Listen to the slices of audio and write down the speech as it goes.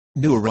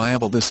New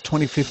arrival. This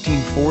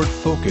 2015 Ford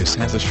Focus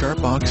has a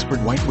sharp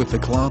Oxford white with a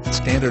cloth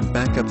standard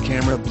backup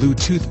camera,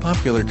 Bluetooth,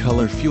 popular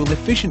color, fuel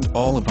efficient.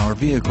 All of our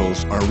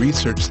vehicles are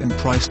researched and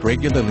priced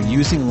regularly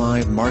using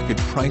live market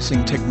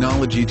pricing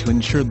technology to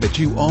ensure that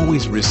you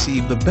always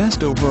receive the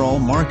best overall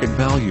market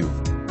value.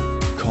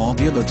 Call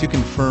dealer to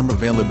confirm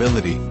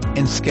availability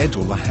and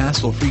schedule a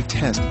hassle-free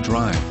test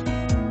drive.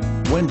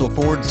 Wendle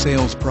Ford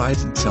Sales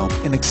prides itself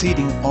in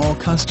exceeding all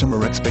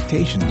customer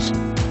expectations.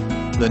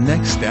 The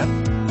next step?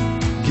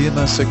 Give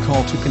us a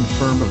call to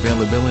confirm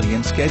availability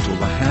and schedule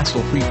a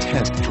hassle-free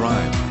test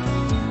drive.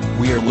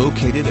 We are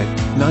located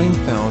at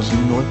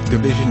 9000 North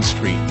Division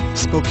Street,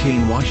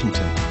 Spokane,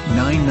 Washington,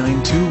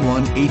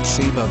 99218.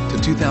 Save up to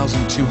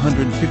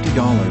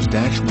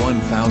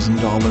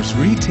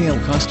 $2,250-$1,000 retail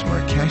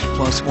customer cash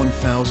plus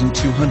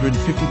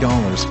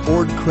 $1,250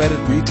 Ford credit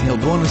retail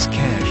bonus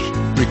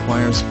cash.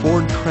 Requires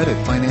Ford credit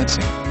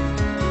financing.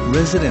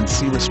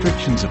 Residency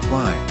restrictions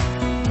apply.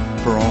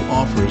 For all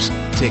offers,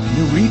 take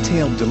new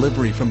retail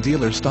delivery from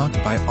dealer stock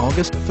by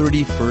August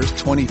 31,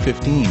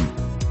 2015.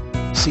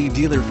 See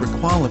dealer for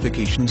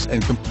qualifications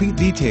and complete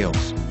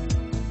details.